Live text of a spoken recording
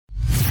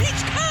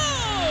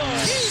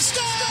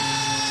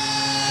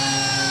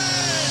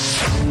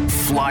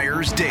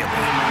Flyers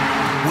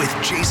Daily with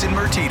Jason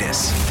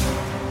Myrtetus.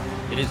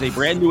 It is a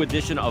brand new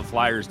edition of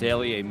Flyers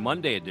Daily, a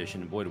Monday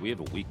edition. Boy, do we have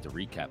a week to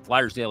recap.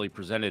 Flyers Daily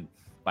presented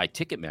by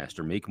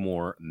Ticketmaster. Make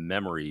more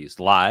memories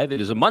live.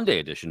 It is a Monday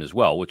edition as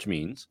well, which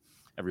means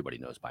everybody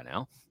knows by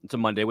now. It's a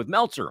Monday with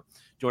Meltzer.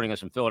 Joining us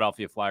from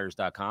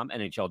PhiladelphiaFlyers.com,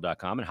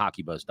 NHL.com, and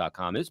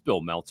HockeyBuzz.com is Bill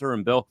Meltzer.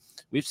 And Bill,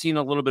 we've seen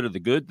a little bit of the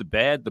good, the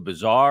bad, the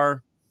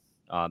bizarre,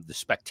 the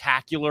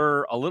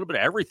spectacular, a little bit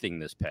of everything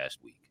this past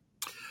week.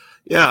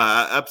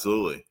 Yeah,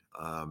 absolutely.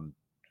 I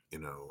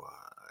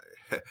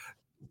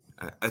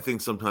think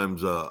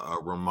sometimes a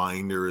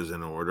reminder is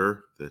in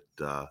order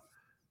that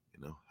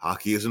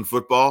hockey isn't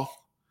football.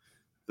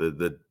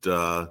 That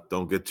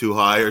don't get too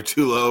high or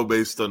too low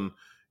based on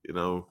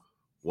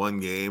one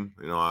game.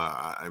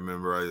 I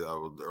remember I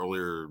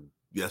earlier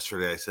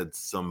yesterday I said to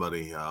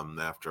somebody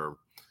after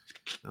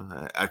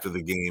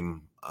the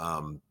game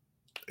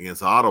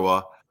against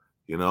Ottawa,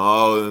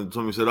 and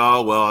somebody said,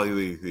 "Oh well,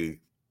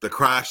 the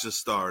crash is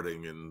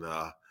starting," and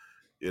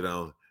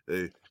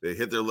they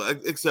hit their leg,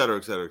 et cetera,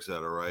 et cetera, et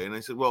cetera, right? And I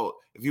said, well,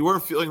 if you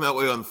weren't feeling that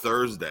way on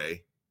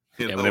Thursday,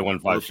 when they won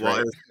 5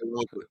 straight,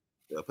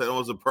 it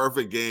was a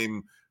perfect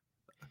game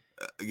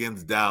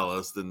against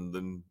Dallas,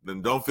 then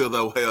don't feel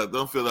that way.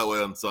 Don't feel that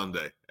way on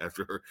Sunday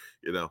after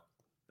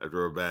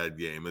a bad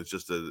game. It's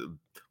just a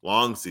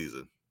long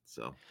season.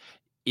 So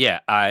yeah,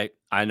 I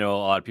know a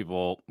lot of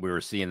people. We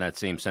were seeing that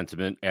same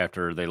sentiment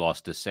after they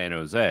lost to San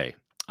Jose.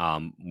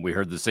 We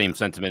heard the same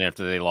sentiment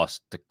after they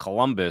lost to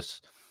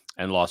Columbus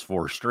and lost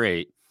 4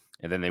 straight,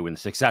 and then they win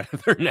 6 out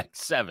of their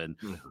next 7.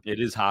 It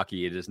is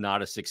hockey. It is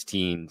not a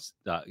 16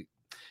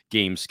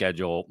 game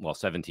schedule. Well,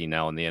 17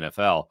 now in the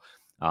NFL.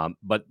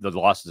 But the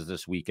losses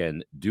this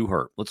weekend do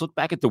hurt. Let's look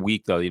back at the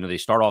week, though. They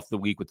start off the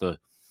week with the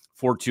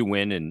 4-2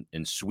 win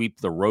and sweep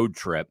the road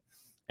trip.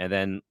 And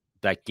then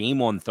that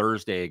game on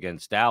Thursday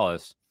against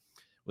Dallas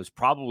was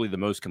probably the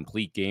most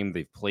complete game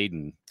they've played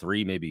in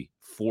 3, maybe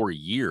 4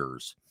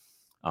 years.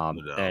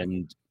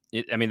 And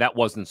that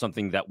wasn't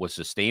something that was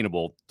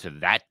sustainable to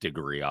that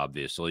degree,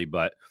 obviously,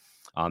 but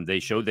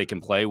they showed they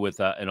can play with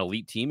an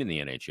elite team in the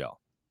NHL.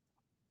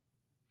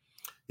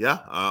 Yeah,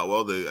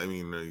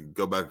 they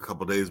go back a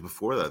couple days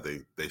before that.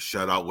 They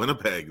shut out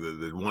Winnipeg.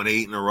 They won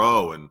 8 in a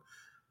row and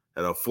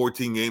had a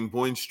 14-game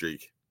point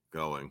streak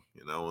going.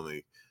 And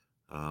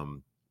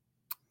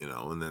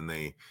then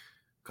they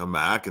come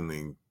back and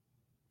they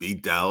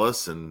beat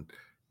Dallas. And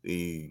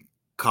the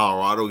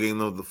Colorado game,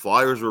 though, the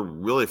Flyers were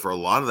really, for a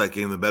lot of that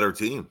game, the better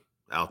team.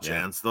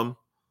 Outchanced them,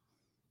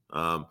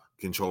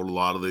 controlled a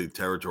lot of the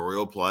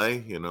territorial play.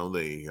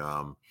 They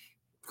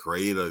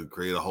created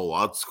a whole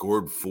lot,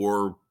 scored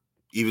 4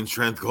 even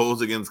strength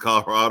goals against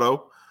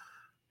Colorado.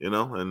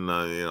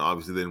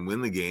 Obviously they didn't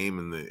win the game,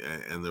 and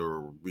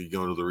we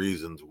go to the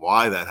reasons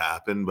why that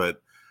happened.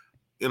 But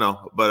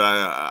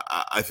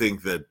I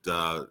think that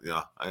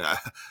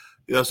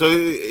so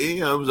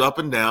it was up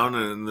and down,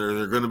 and there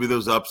are going to be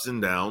those ups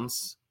and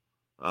downs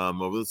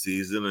over the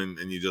season,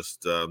 and you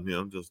just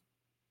just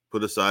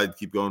put aside,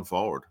 keep going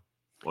forward.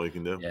 All you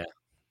can do.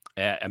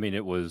 Yeah.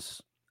 It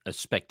was a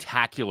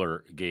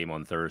spectacular game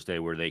on Thursday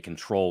where they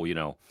control,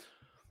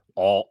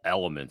 all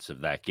elements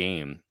of that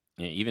game.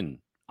 Even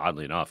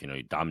oddly enough,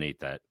 you dominate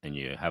that and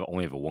you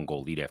only have a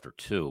 1-goal lead after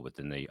 2, but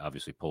then they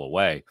obviously pull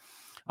away.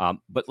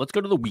 But let's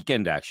go to the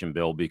weekend action,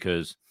 Bill,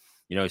 because,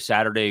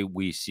 Saturday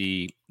we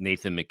see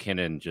Nathan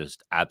MacKinnon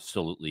just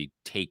absolutely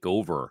take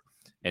over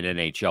an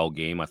NHL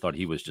game. I thought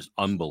he was just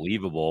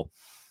unbelievable.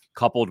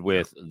 Coupled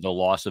with the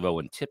loss of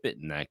Owen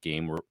Tippett in that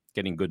game, we're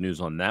getting good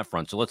news on that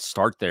front. So let's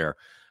start there.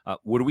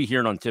 What are we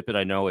hearing on Tippett?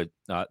 I know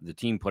the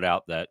team put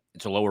out that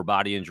it's a lower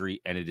body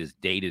injury and it is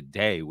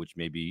day-to-day, which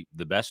may be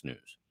the best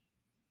news.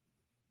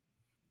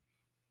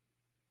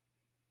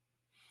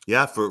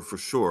 Yeah, for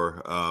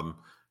sure.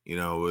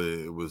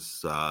 It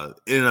was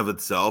in and of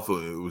itself,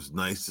 it was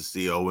nice to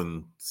see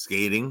Owen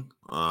skating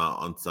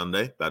on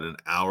Sunday, about an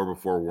hour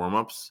before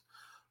warmups.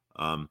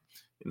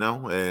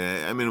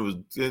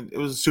 It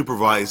was a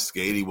supervised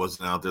skate. He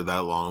wasn't out there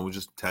that long. He was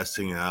just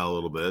testing it out a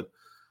little bit.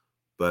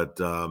 But,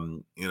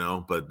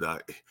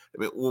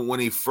 when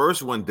he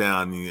first went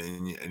down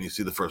and you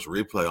see the first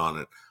replay on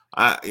it,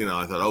 I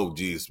thought, oh,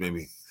 geez,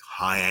 maybe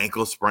high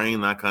ankle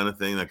sprain, that kind of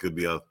thing. That could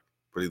be a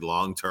pretty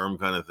long-term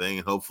kind of thing.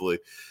 And hopefully,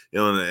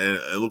 and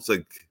it looks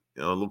like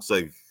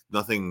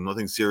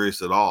nothing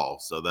serious at all.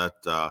 So that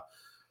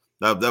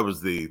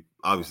was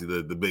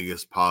obviously the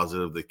biggest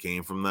positive that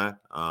came from that.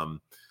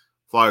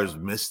 Flyers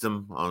missed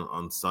him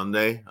on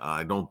Sunday.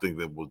 I don't think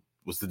that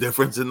was the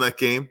difference in that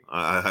game.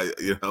 I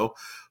don't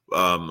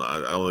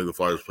think the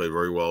Flyers played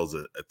very well as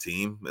a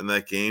team in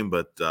that game,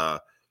 but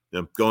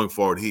going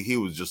forward, he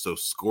was just so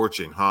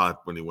scorching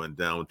hot when he went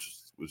down,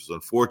 which is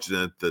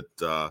unfortunate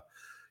that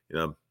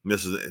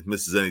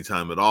misses any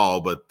time at all.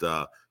 But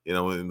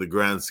in the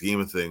grand scheme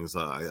of things,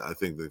 I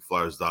think the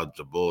Flyers dodged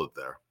a bullet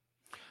there.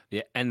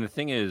 Yeah, and the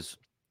thing is,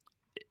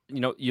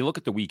 you look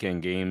at the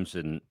weekend games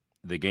and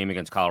the game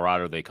against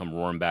Colorado, they come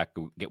roaring back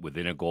to get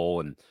within a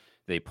goal, and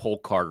they pull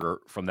Carter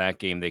from that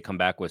game. They come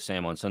back with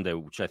Sam on Sunday,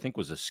 which I think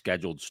was a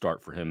scheduled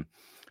start for him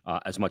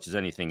as much as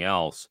anything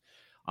else.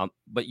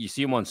 But you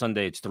see him on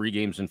Sunday. It's 3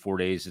 games in 4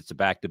 days. It's a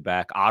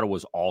back-to-back.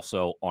 Ottawa's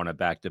also on a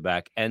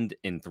back-to-back and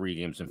in 3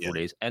 games in 4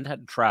 days and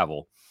had to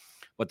travel.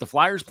 But the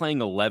Flyers playing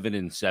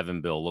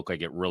 11-7, Bill, looked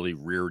like it really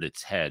reared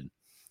its head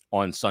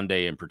on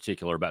Sunday in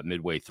particular, about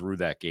midway through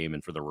that game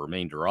and for the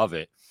remainder of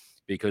it,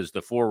 because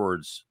the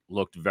forwards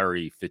looked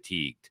very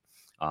fatigued.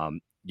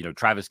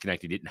 Travis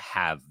Konecny didn't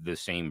have the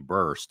same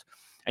burst.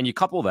 And you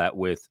couple that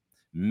with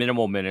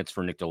minimal minutes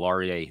for Nick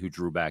Delarier, who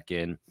drew back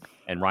in,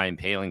 and Ryan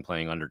Poehling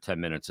playing under 10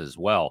 minutes as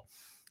well.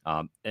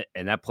 And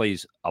that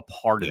plays a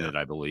part in it,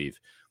 I believe.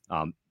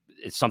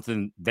 It's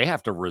something they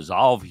have to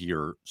resolve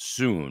here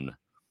soon,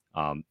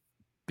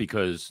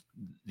 because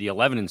the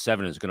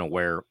 11-7 is going to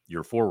wear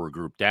your forward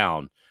group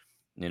down.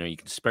 You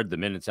can spread the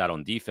minutes out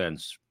on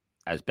defense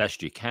as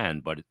best you can,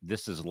 but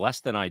this is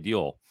less than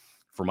ideal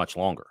for much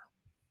longer.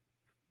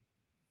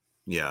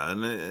 Yeah,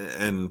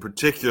 and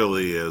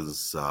particularly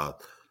as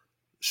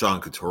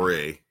Sean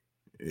Couturier,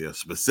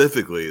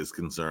 specifically is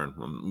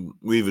concerned.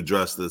 We've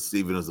addressed this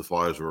even as the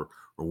Flyers were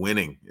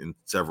winning in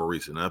several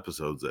recent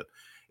episodes, that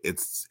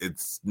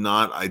it's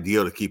not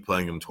ideal to keep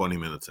playing him 20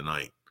 minutes a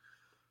night,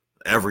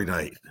 every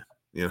night.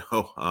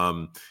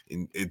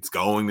 It's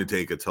going to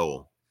take a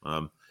toll.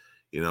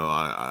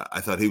 I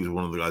thought he was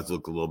one of the guys that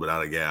looked a little bit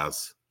out of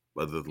gas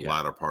by the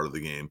latter part of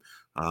the game.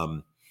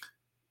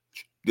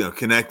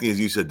 Konecny, as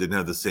you said, didn't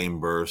have the same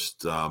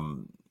burst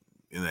in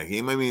that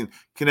game. I mean,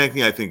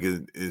 Konecny, I think,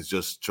 is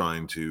just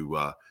trying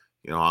to,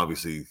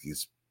 obviously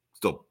he's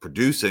still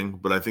producing,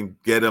 but I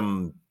think get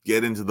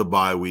into the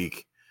bye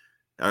week.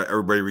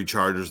 Everybody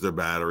recharges their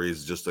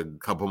batteries. Just a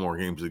couple more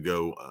games to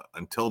go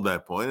until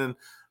that point.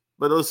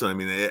 But listen, I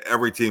mean,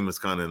 every team is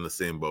kind of in the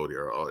same boat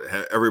here.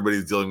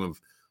 Everybody's dealing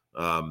with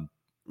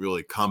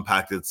really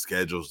compacted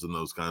schedules and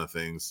those kind of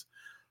things.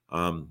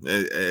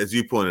 As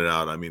you pointed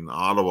out, I mean,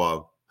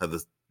 Ottawa had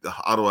the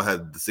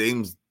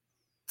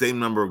same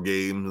number of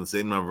games and the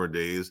same number of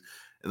days,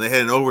 and they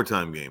had an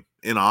overtime game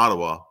in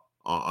Ottawa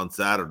on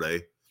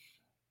Saturday.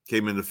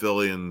 Came into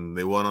Philly and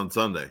they won on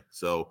Sunday.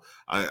 So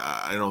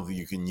I don't think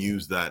you can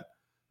use that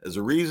as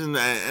a reason.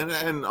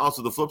 And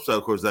also the flip side,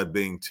 of course, that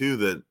being too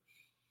that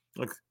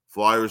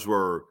Flyers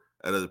were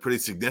at a pretty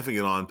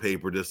significant on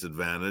paper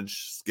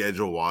disadvantage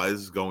schedule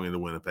wise going into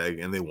Winnipeg,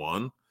 and they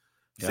won.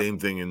 Yep. Same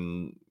thing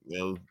in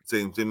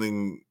same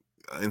thing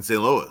in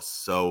St. Louis.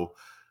 So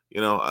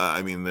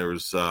I mean,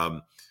 there's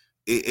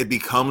it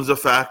becomes a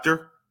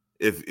factor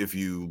if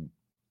you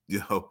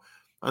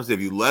honestly,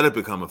 if you let it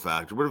become a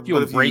factor, but if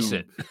embrace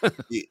it.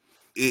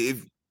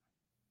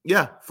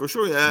 Yeah, for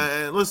sure.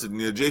 And listen,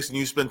 Jason,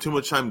 you spend too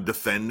much time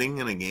defending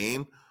in a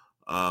game.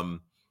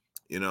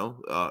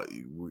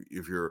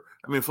 If you're,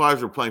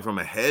 Flyers were playing from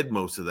ahead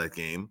most of that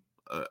game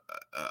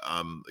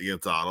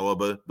against Ottawa,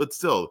 but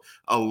still,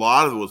 a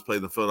lot of it was played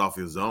in the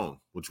Philadelphia zone,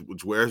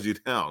 which wears you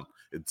down.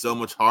 It's so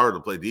much harder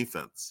to play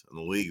defense in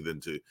the league than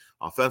to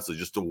offensively,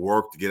 just to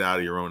work to get out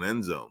of your own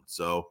end zone.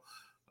 So,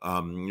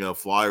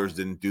 Flyers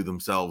didn't do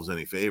themselves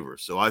any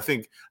favors. So I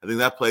think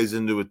that plays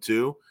into it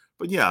too.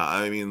 But yeah,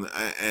 I mean,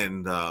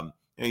 and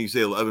you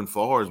say 11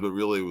 forwards, but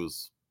really it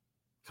was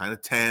kind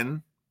of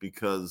 10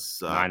 because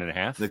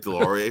 9.5. Nick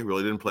Delarier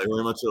really didn't play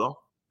very much at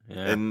all.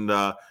 Yeah. And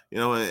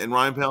and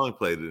Ryan Poehling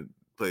played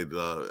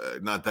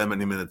not that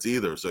many minutes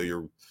either. So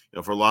you're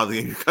for a lot of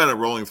the game, you're kind of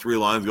rolling 3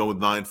 lines going with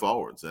 9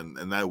 forwards,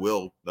 and that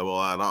will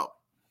add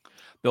up.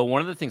 Bill, one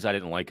of the things I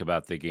didn't like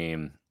about the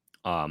game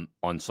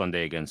on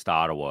Sunday against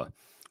Ottawa,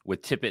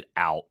 with Tippett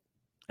out,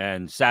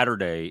 and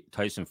Saturday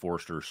Tyson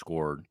Foerster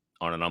scored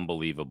on an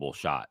unbelievable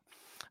shot.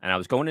 And I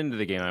was going into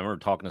the game, I remember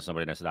talking to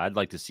somebody and I said, I'd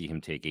like to see him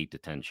take 8 to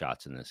 10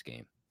 shots in this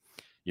game.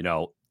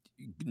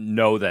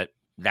 Know that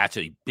that's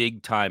a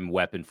big time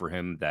weapon for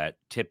him, that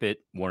Tippett,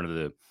 one of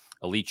the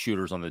elite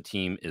shooters on the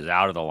team, is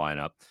out of the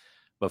lineup.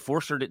 But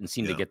Foerster didn't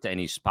seem to get to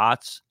any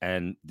spots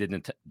and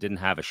didn't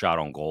have a shot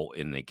on goal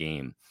in the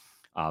game.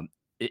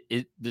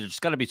 There's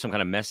got to be some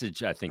kind of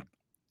message, I think,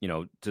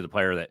 to the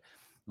player that,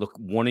 look,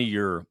 one of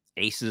your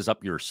aces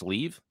up your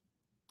sleeve,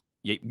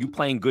 you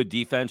playing good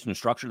defense and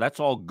structure, that's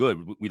all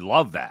good. We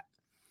love that.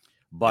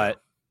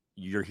 But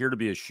you're here to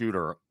be a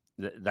shooter.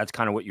 That's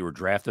kind of what you were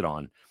drafted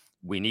on.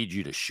 We need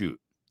you to shoot.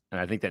 And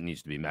I think that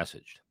needs to be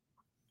messaged.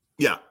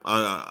 Yeah,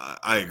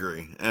 I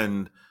agree.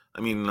 And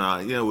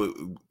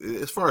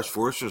as far as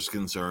Foerster's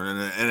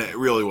concerned, and it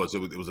really was,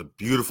 it was a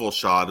beautiful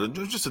shot. It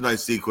was just a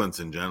nice sequence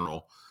in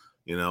general,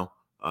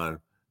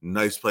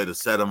 nice play to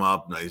set him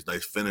up,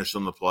 nice finish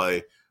on the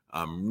play.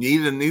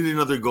 Needed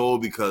another goal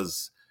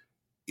because,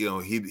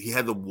 he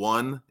had the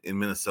one in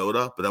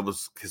Minnesota, but that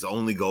was his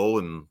only goal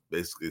in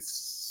basically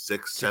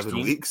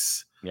 6-7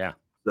 weeks. Yeah.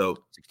 So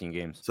 16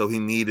 games. So he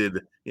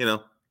needed,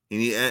 now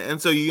he had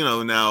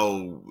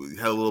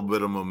a little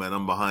bit of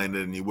momentum behind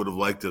it, and you would have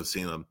liked to have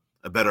seen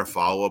a better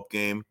follow-up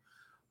game.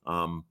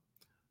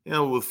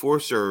 With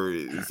Foerster,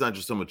 it's not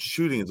just so much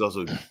shooting, it's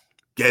also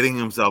getting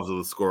himself to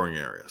the scoring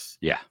areas.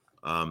 Yeah.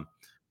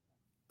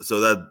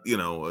 So that,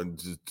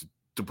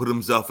 to put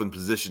himself in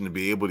position to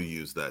be able to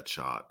use that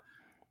shot.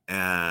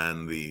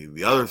 And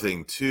the other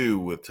thing too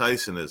with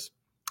Tyson is,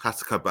 has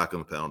to cut back on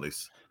the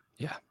penalties.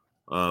 Yeah.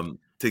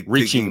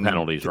 Taking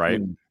penalties,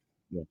 right?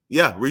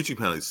 Yeah, reaching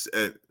penalties,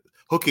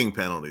 hooking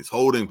penalties,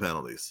 holding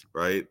penalties,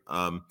 right?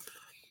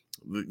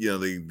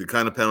 The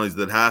kind of penalties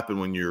that happen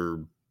when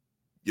you're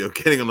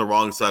getting on the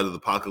wrong side of the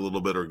puck a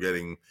little bit, or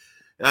getting,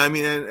 I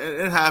mean, and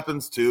it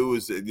happens too.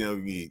 Is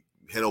you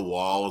hit a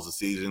wall as the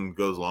season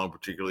goes along,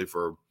 particularly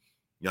for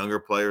younger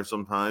players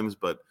sometimes.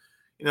 But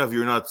if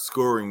you're not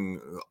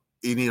scoring,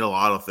 you need a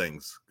lot of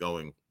things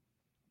going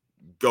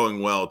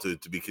well to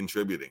be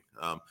contributing.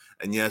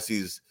 And yes,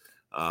 he's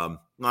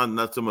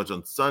not so much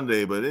on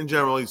Sunday, but in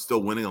general, he's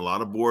still winning a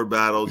lot of board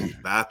battles. He's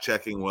back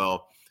checking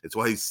well. It's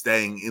why he's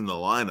staying in the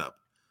lineup.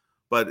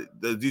 But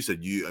as you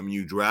said,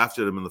 you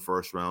drafted him in the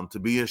first round to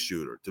be a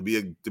shooter, to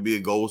be a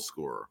goal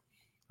scorer.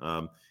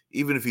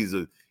 Even if he's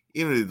a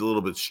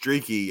little bit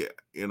streaky,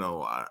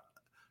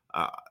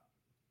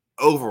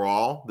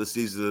 overall this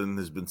season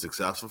has been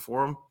successful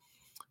for him.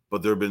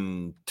 But there have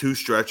been 2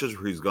 stretches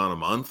where he's gone a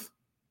month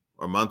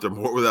or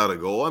more without a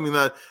goal. I mean,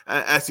 that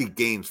as he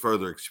gains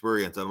further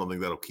experience, I don't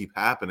think that'll keep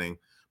happening.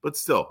 But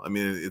still, I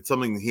mean, it's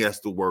something he has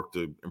to work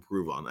to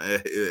improve on.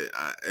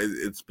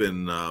 It's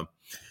been,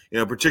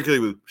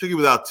 particularly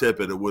without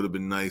Tippett, it would have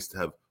been nice to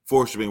have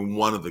Forster being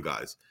one of the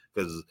guys,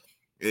 because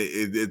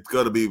it's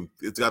got to be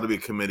a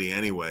committee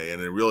anyway,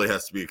 and it really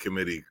has to be a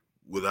committee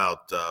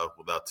without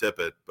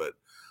Tippett. But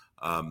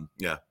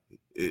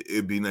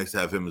it'd be nice to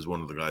have him as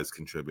one of the guys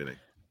contributing.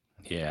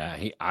 Yeah,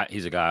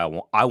 he's a guy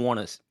I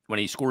want to. When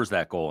he scores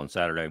that goal on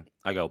Saturday,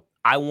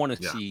 I want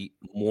to see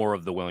more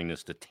of the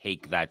willingness to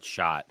take that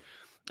shot,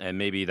 and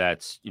maybe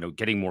that's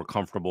getting more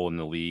comfortable in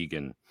the league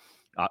and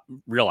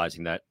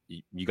realizing that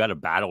you got to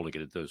battle to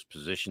get at those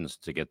positions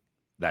to get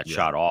that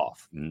shot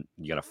off, and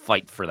you got to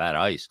fight for that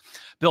ice.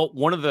 Bill,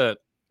 one of the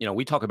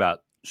we talk about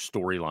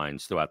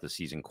storylines throughout the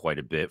season quite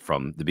a bit,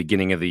 from the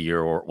beginning of the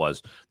year, or it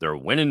was they're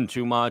winning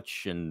too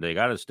much and they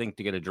got to stink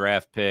to get a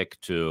draft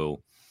pick,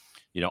 to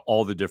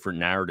all the different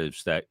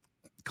narratives that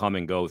come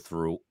and go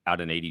throughout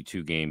an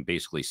 82 game,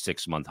 basically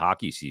 6-month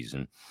hockey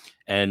season.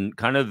 And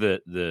kind of the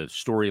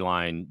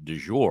storyline du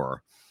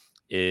jour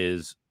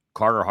is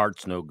Carter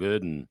Hart's no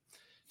good and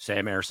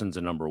Sam Erson's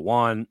a number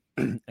 1.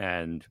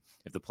 And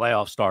if the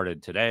playoffs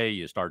started today,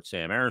 you start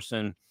Sam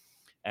Erson.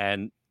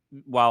 And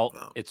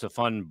while it's a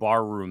fun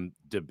barroom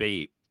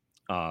debate,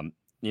 and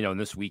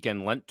this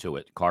weekend lent to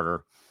it.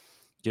 Carter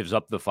gives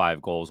up the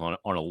 5 goals on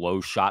a low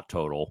shot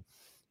total.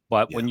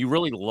 But when you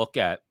really look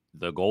at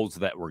the goals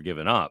that were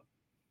given up,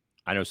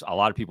 I know a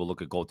lot of people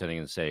look at goaltending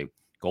and say,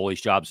 goalie's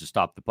job is to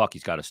stop the puck.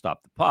 He's got to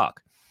stop the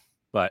puck.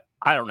 But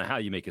I don't know how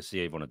you make a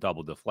save on a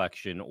double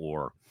deflection,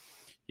 or,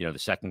 the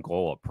second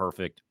goal, a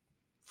perfect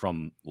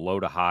from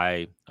low to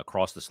high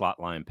across the slot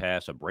line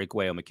pass, a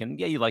breakaway on McKinnon.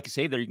 Yeah, you like a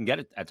save there. You can get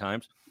it at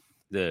times.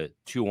 The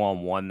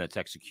 2-on-1 that's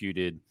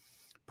executed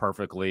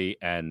perfectly,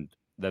 and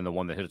then the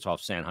one that hits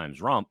off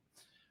Sanheim's rump.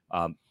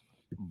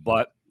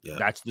 But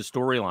that's the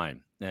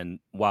storyline. And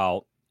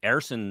while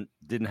Erson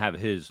didn't have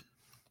his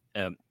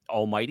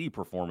almighty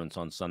performance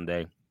on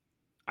Sunday,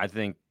 I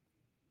think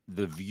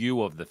the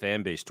view of the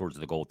fan base towards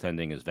the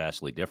goaltending is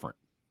vastly different.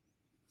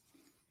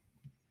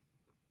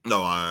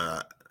 No,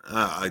 I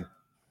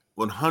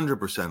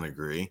 100%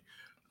 agree.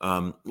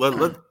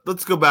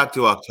 Let's go back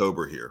to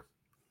October here,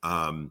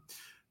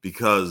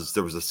 because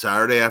there was a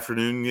Saturday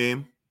afternoon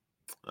game.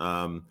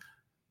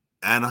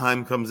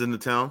 Anaheim comes into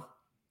town.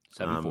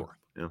 7-4.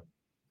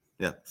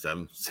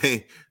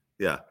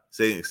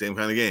 Same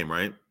kind of game,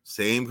 right?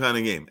 Same kind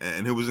of game.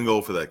 And who was in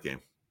goal for that game?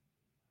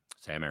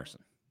 Sam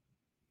Erson.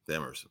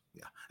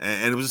 Yeah.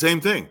 And it was the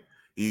same thing.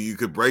 You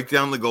could break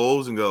down the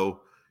goals and go,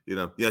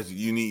 yes,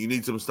 you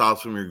need some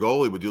stops from your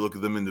goalie, but you look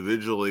at them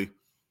individually,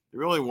 they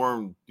really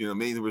weren't,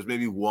 maybe there was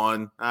maybe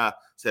one.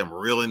 Sam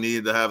really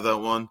needed to have that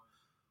one.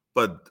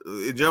 But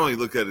generally, you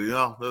look at it,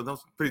 that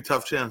was a pretty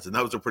tough chance, and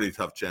that was a pretty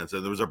tough chance.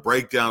 And there was a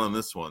breakdown on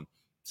this one.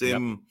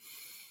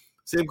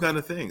 Same kind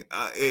of thing.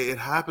 It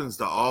happens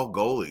to all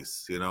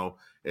goalies.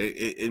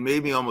 It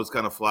made me almost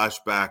kind of flash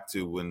back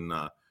to when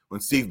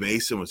Steve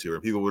Mason was here,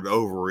 and people would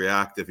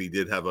overreact if he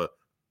did have a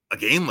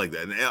game like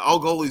that. And all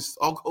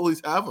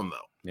goalies have them,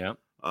 though. Yeah.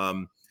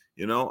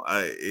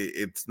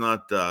 It's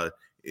not a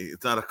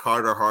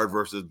Carter Hart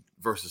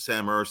versus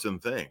Sam Erson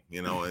thing,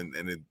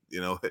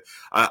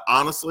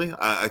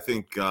 I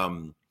think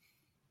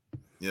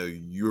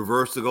you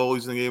reverse the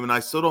goalies in the game, and I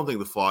still don't think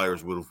the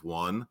Flyers would have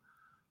won,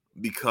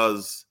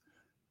 because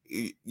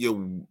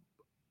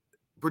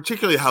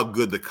particularly how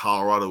good the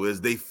Colorado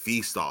is, they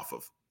feast off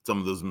of some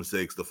of those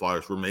mistakes the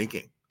Flyers were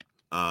making.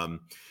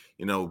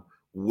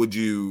 Would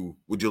you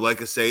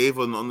like a save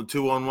on the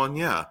 2-on-1?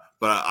 Yeah.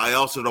 But I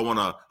also don't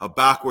want a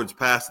backwards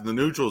pass in the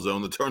neutral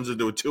zone that turns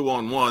into a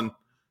 2-on-1,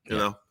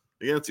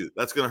 against you.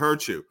 That's going to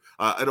hurt you.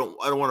 I don't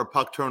want a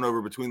puck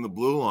turnover between the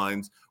blue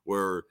lines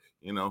where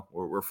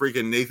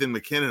freaking Nathan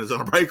McKinnon is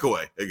on a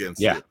breakaway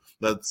against you.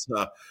 That's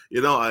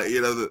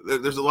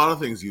there's a lot of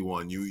things you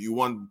won. You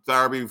won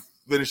Farabee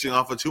finishing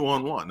off a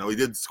 2-on-1. Now he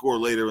did score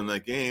later in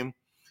that game,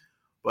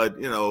 but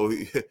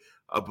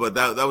but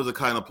that was the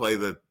kind of play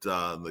that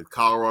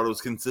Colorado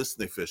was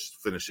consistently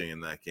finishing in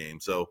that game.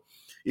 So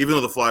even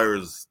though the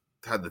Flyers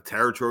had the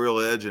territorial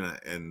edge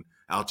and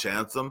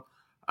outchanced them,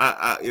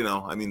 I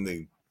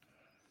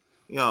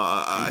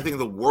think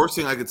the worst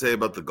thing I could say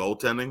about the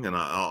goaltending, and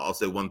I'll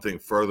say one thing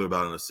further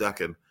about it in a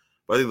second,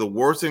 but I think the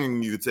worst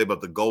thing you could say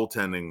about the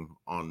goaltending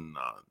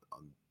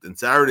in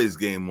Saturday's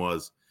game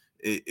was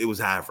it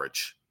was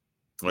average.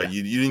 Right?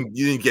 Yeah. You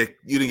didn't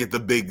get the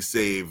big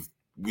save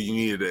you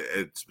needed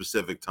at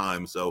specific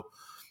times. So,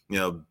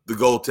 the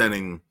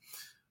goaltending,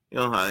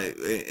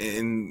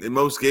 in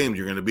most games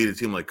you're going to beat a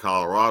team like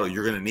Colorado,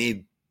 you're going to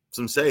need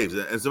some saves.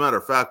 As a matter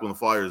of fact, when the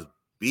Flyers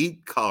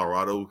beat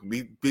Colorado,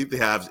 beat the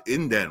Habs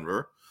in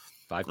Denver,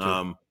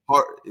 5-2.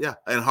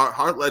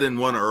 Hart let in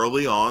one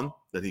early on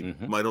that he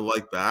might have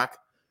liked back,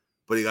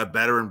 but he got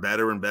better and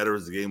better and better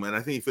as the game went.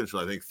 I think he finished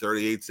with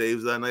 38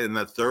 saves that night. In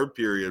that third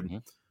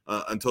period,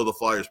 until the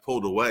Flyers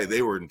pulled away,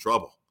 they were in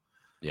trouble.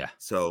 Yeah.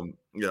 So,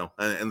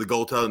 and the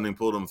goaltending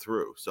pulled them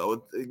through.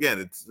 So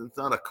it's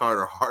not a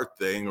Carter Hart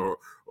thing or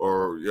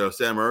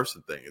Sam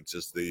Ersson thing. It's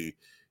just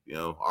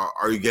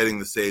are you getting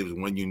the saves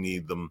when you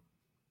need them?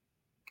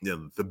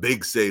 The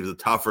big saves, the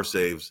tougher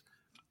saves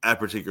at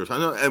particular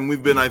times. And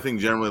we've been, I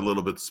think, generally a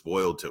little bit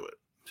spoiled to it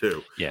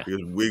too. Yeah.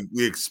 Because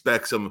we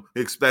expect some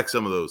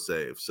of those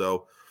saves.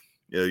 So,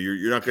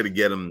 you're not going to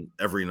get them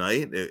every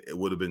night. It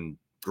would have been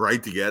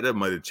great to get it.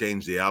 Might have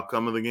changed the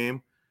outcome of the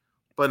game.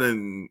 But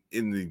in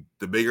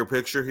the bigger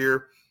picture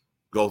here,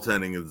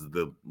 goaltending is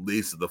the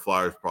least of the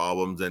Flyers'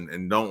 problems.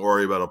 And don't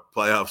worry about a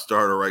playoff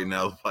starter right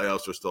now. The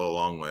playoffs are still a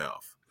long way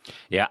off.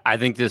 Yeah, I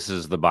think this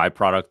is the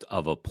byproduct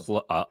of a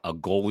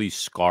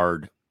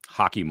goalie-scarred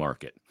hockey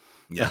market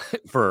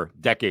for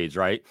decades,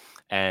 right?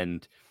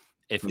 And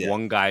if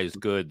one guy is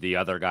good, the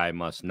other guy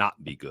must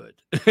not be good.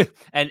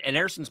 and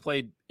Ersson's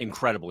played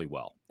incredibly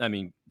well. I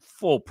mean,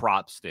 full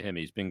props to him.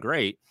 He's been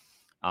great.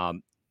 There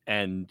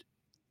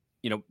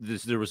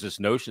was this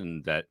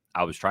notion that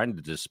I was trying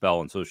to dispel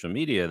on social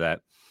media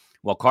that,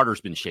 well, Carter's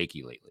been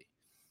shaky lately.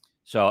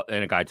 So,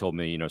 and a guy told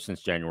me,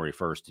 since January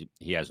 1st,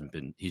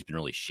 he's been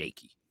really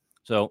shaky.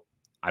 So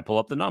I pull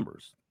up the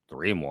numbers: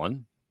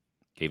 3-1,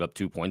 gave up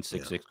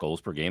 2.66 goals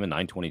per game and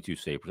 922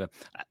 save percent.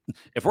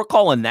 If we're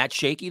calling that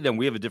shaky, then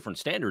we have a different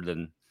standard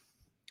than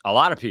a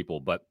lot of people,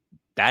 but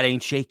that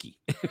ain't shaky.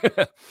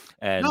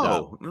 And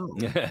no.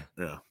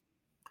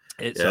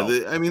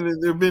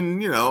 There've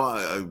been,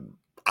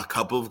 a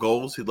couple of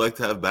goals he'd like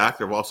to have back.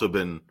 There've also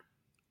been,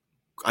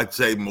 I'd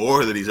say,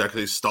 more that he's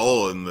actually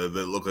stolen that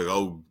look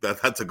like,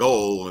 that's a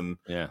goal. And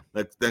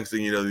next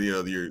thing you know,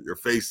 your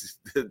face.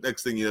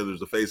 Next thing you know,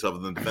 there's a face up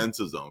in the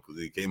defensive zone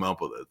because he came up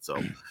with it. So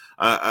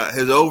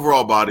his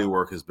overall body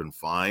work has been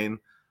fine.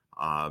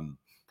 I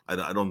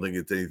don't think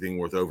it's anything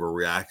worth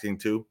overreacting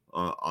to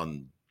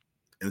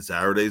in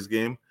Saturday's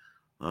game.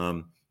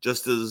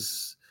 Just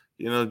as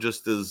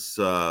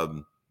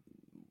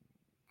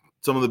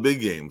some of the big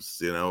games,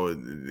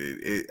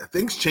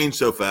 things change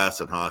so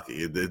fast in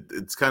hockey.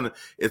 It's kind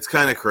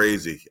of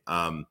crazy.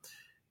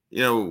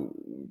 It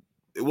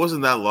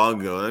wasn't that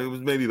long ago. It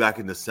was maybe back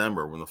in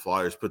December when the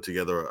Flyers put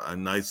together a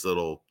nice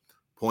little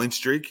point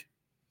streak.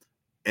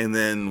 And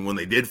then when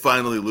they did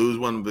finally lose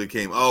one, it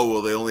became, they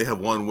only have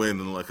one win.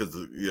 And because,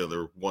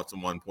 there were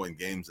some 1-point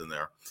games in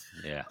there.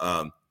 Yeah.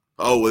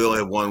 We only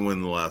have one win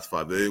in the last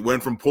 5. They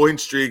went from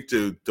point streak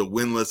to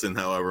winless in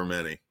however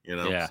many,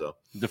 Yeah. So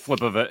the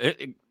flip of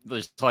it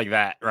just like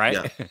that,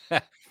 right? Yeah.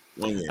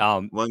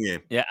 One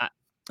game. Yeah.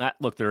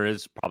 Look, there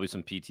is probably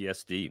some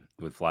PTSD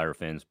with Flyer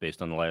fans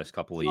based on the last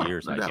couple of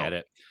years. I get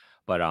it.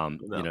 But,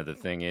 the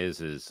thing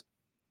is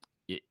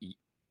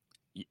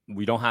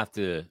we don't have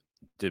to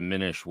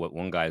diminish what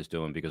one guy is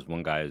doing because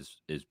one guy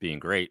is being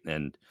great.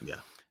 And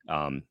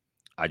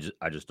I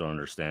just don't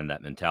understand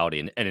that mentality.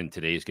 And in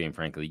today's game,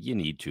 frankly, you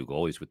need 2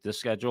 goalies with this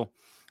schedule.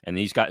 And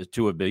these guys,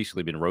 2 have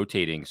basically been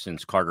rotating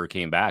since Carter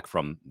came back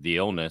from the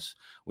illness,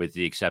 with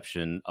the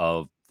exception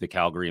of the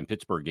Calgary and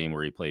Pittsburgh game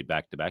where he played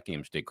back-to-back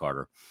games, did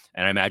Carter.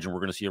 And I imagine we're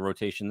going to see a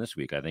rotation this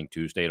week. I think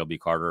Tuesday it'll be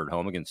Carter at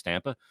home against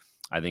Tampa.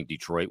 I think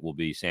Detroit will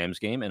be Sam's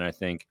game. And I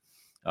think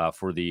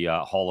for the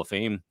Hall of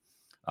Fame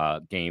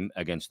game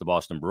against the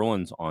Boston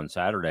Bruins on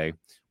Saturday,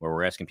 where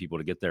we're asking people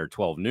to get there at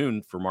 12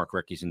 noon for Mark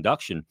Recchi's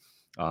induction,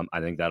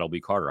 I think that'll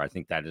be Carter. I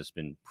think that has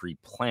been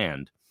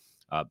pre-planned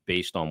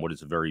based on what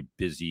is a very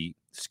busy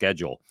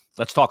schedule.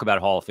 Let's talk about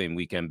Hall of Fame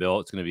weekend, Bill.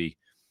 It's going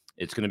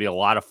to be a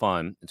lot of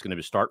fun. It's going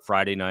to start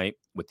Friday night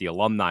with the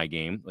alumni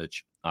game,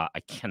 which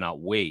I cannot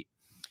wait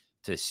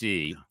to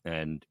see.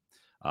 And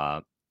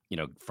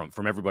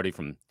from everybody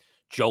from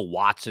Joe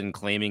Watson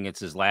claiming it's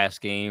his last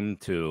game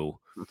to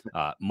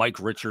Mike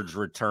Richards'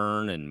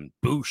 return and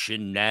Boosh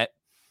in net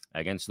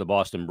against the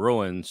Boston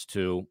Bruins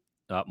to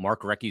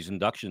Mark Recchi's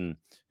induction,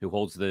 who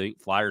holds the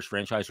Flyers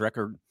franchise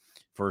record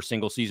for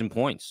single season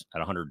points at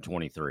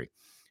 123.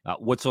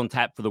 What's on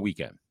tap for the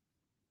weekend?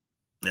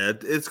 Yeah,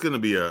 it's going to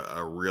be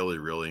a really,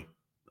 really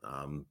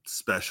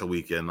special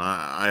weekend.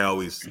 I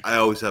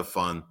always have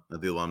fun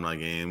at the alumni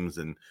games,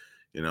 and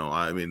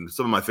I mean,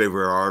 some of my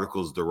favorite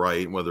articles to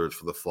write, whether it's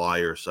for the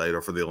Flyer site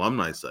or for the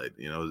alumni site,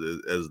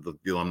 as the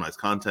alumni's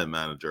content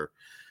manager,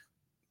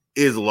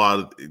 is a lot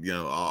of,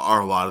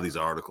 are a lot of these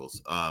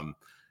articles.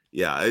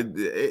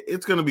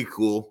 It's going to be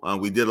cool.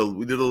 We did a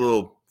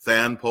little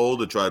fan poll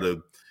to try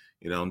to,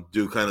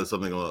 do kind of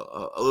something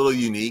a little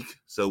unique.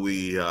 So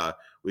we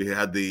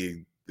had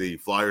the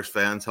Flyers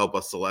fans help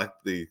us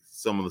select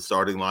some of the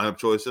starting lineup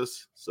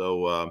choices.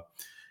 So,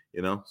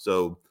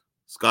 so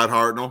Scott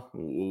Hartnell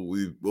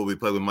will be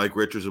playing with Mike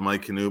Richards and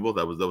Mike Knuble.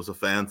 That was a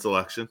fan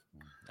selection.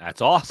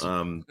 That's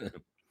awesome.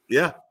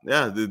 Yeah,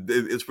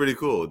 it's pretty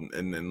cool.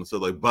 And so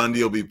like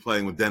Bundy will be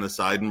playing with Dennis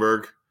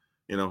Seidenberg,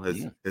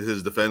 as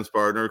his defense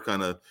partner.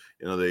 Kind of,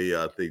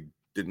 they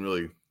didn't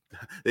really,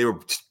 they were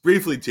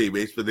briefly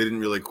teammates, but they didn't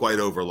really quite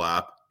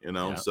overlap.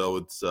 So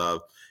it's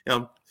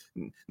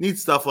neat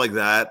stuff like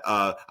that.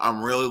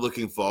 I'm really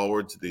looking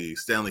forward to the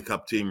Stanley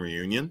Cup team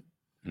reunion.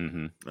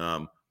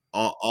 Mm-hmm.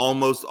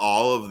 Almost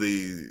all of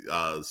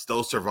the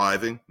still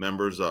surviving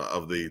members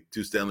of the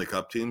two Stanley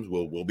Cup teams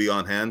will be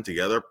on hand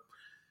together.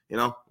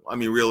 I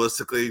mean,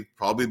 realistically,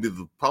 probably be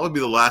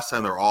the last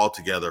time they're all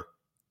together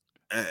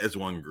as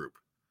one group.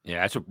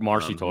 Yeah, that's what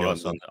Marcy told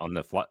us on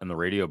the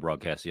radio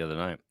broadcast the other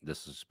night.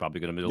 This is probably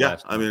going to be the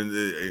last time. I mean,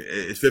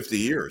 it's 50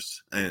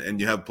 years, and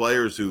you have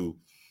players who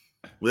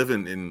live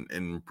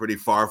in pretty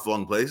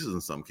far-flung places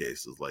in some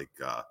cases. Like,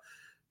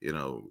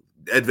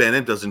 Ed Van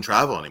Impe doesn't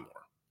travel anymore,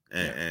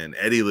 and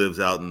Eddie lives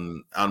out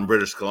in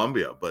British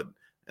Columbia. But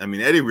I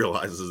mean, Eddie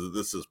realizes that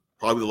this is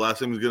probably the last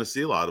time he's going to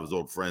see a lot of his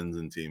old friends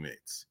and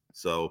teammates.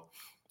 So,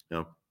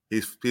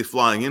 he's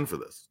flying in for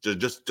this.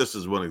 Just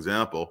as one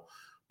example,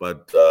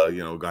 but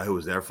a guy who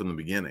was there from the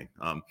beginning.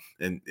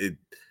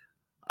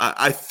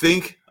 I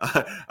think,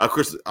 of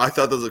course, I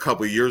thought this was a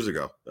couple of years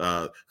ago.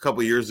 A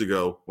couple of years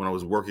ago, when I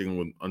was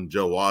working on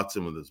Joe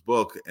Watson with his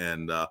book,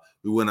 and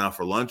we went out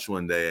for lunch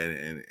one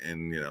day,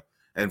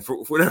 and for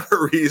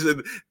whatever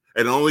reason,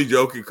 and the only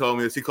joke he called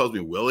me is he calls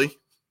me Willie.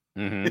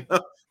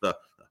 Mm-hmm.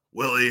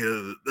 Willie,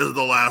 this is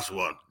the last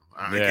one.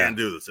 I can't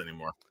do this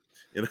anymore.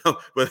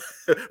 But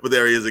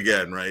there he is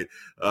again, right?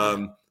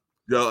 I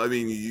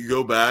mean, you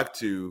go back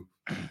to,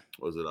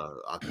 was it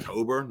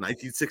October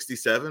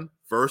 1967,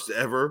 first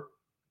ever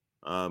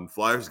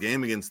Flyers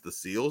game against the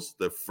Seals,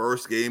 the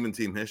first game in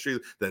team history,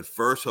 that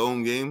first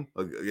home game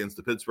against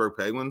the Pittsburgh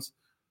Penguins.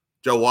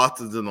 Joe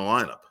Watson's in the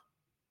lineup.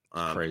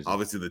 Crazy.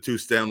 Obviously, the two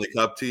Stanley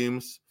Cup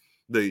teams.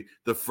 The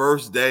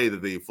first day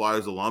that the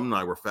Flyers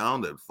alumni were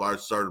founded,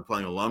 Flyers started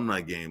playing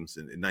alumni games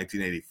in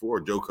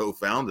 1984. Joe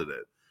co-founded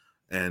it.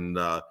 And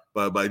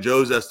by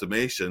Joe's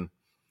estimation,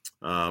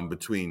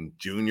 between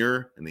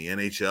junior and the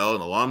NHL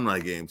and alumni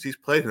games, he's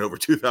played in over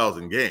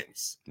 2,000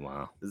 games.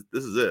 Wow.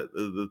 This is it.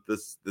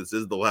 This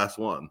is the last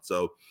one.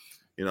 So,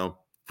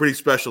 pretty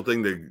special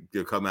thing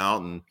to come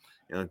out and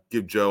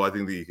give Joe, I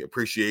think, the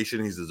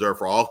appreciation he's deserved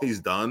for all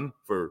he's done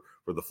for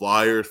the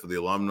Flyers, for the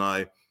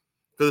alumni,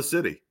 for the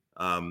city.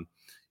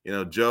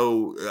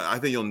 Joe, I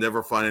think you'll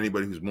never find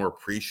anybody who's more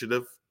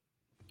appreciative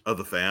of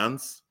the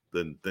fans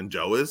than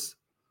Joe is.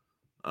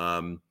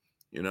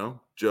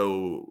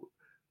 Joe.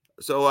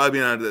 So I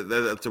mean,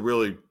 that's a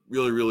really,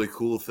 really, really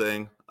cool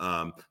thing.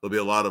 There'll be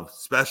a lot of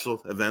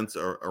special events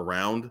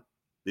around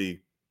the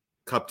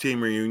Cup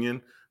team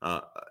reunion.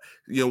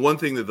 One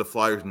thing that the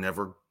Flyers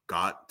never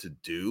got to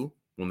do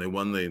when they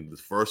won the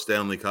first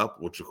Stanley Cup,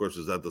 which of course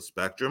is at the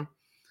Spectrum,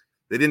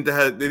 they didn't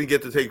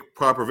get to take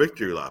proper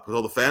victory lap because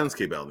all the fans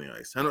came out on the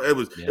ice. I know it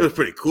was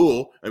pretty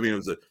cool. I mean, it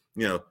was a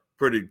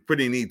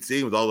pretty neat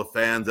scene with all the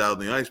fans out on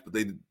the ice, but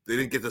they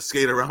didn't get to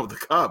skate around with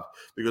the cup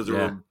because there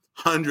were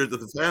hundreds of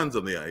the fans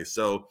on the ice.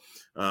 So,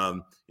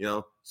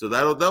 so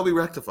that'll be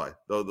rectified.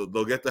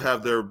 They'll get to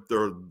have their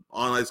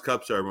on ice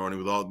cup ceremony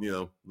with all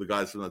the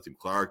guys from that team,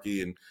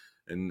 Clarkey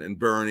and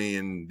Bernie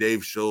and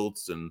Dave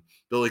Schultz and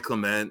Billy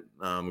Clement.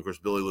 Of course,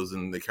 Billy lives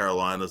in the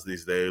Carolinas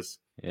these days.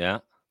 Yeah.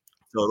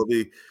 So it'll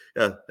be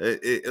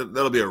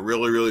that'll be a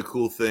really, really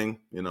cool thing,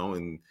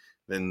 and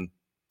then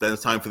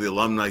it's time for the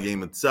alumni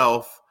game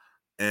itself.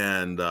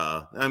 And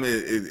I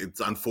mean, it's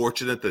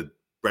unfortunate that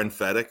Brent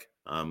Fedek,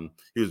 I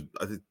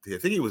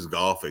think he was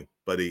golfing,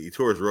 but he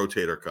tore his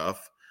rotator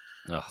cuff.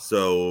 Oh.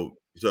 So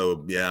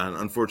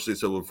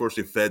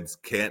unfortunately, Feds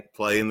can't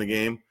play in the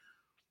game.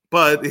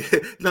 But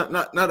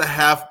not a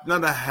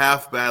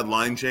half bad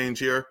line change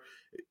here.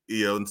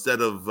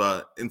 Instead of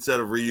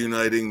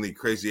reuniting the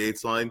Crazy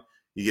Eights line,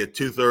 you get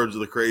 2/3 of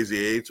the Crazy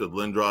Eights with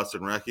Lindros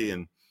and Recchi,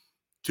 and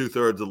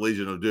 2/3 of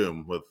Legion of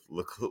Doom with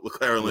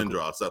Leclerc and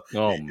Lindros. So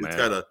it's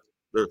kind of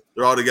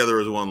they're all together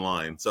as one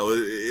line. So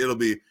it'll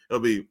be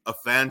a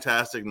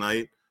fantastic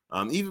night.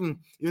 Even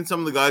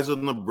some of the guys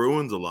on the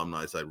Bruins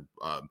alumni side,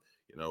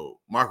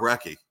 Mark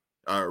Recchi,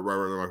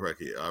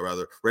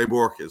 Ray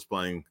Bourque is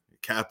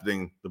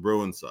captaining the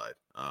Bruins side.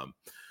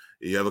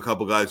 You have a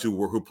couple guys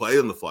who played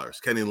in the Flyers.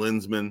 Kenny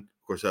Linsman,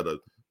 of course, had a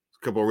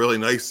couple of really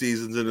nice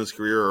seasons in his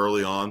career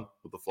early on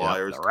with the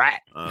Flyers.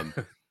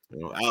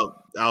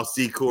 Al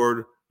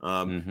Secord.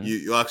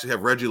 You actually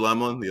have Reggie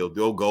Lemlin, the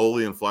old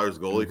goalie and Flyers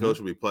goalie coach,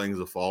 will be playing as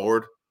a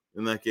forward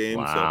in that game.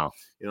 Wow.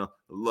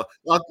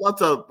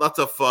 So, lots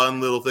of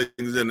fun little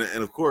things. And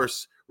of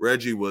course,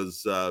 Reggie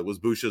was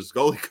Boucher's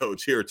goalie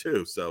coach here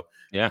too. So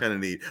Yeah. kind of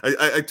neat.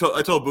 I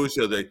told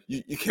Boucher that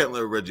you can't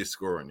let Reggie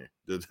score on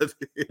you.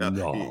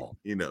 No.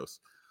 He knows.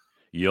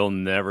 You'll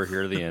never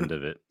hear the end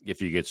of it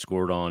if you get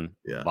scored on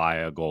Yeah. by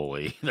a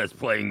goalie that's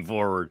playing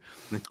forward.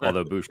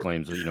 Although Bush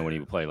claims that, when he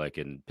would play like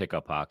in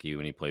pickup hockey,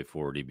 when he played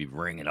forward, he'd be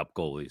ringing up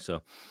goalies.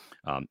 So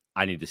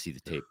I need to see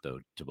the tape, though,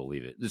 to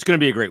believe it. It's going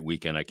to be a great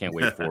weekend. I can't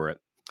wait for it.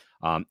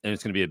 And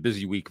it's going to be a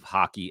busy week of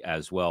hockey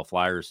as well.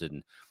 Flyers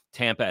in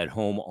Tampa at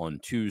home on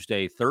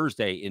Tuesday,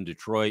 Thursday in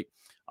Detroit,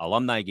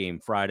 alumni game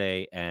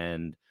Friday,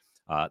 and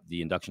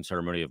the induction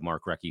ceremony of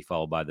Mark Recchi,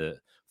 followed by the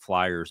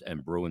Flyers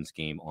and Bruins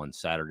game on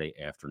Saturday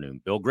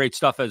afternoon. Bill, great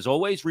stuff as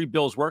always. Read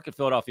Bill's work at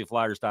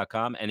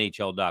PhiladelphiaFlyers.com,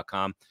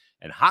 NHL.com,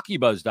 and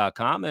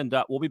HockeyBuzz.com. And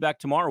we'll be back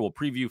tomorrow. We'll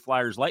preview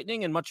Flyers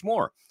Lightning and much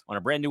more on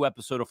a brand new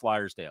episode of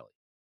Flyers Daily.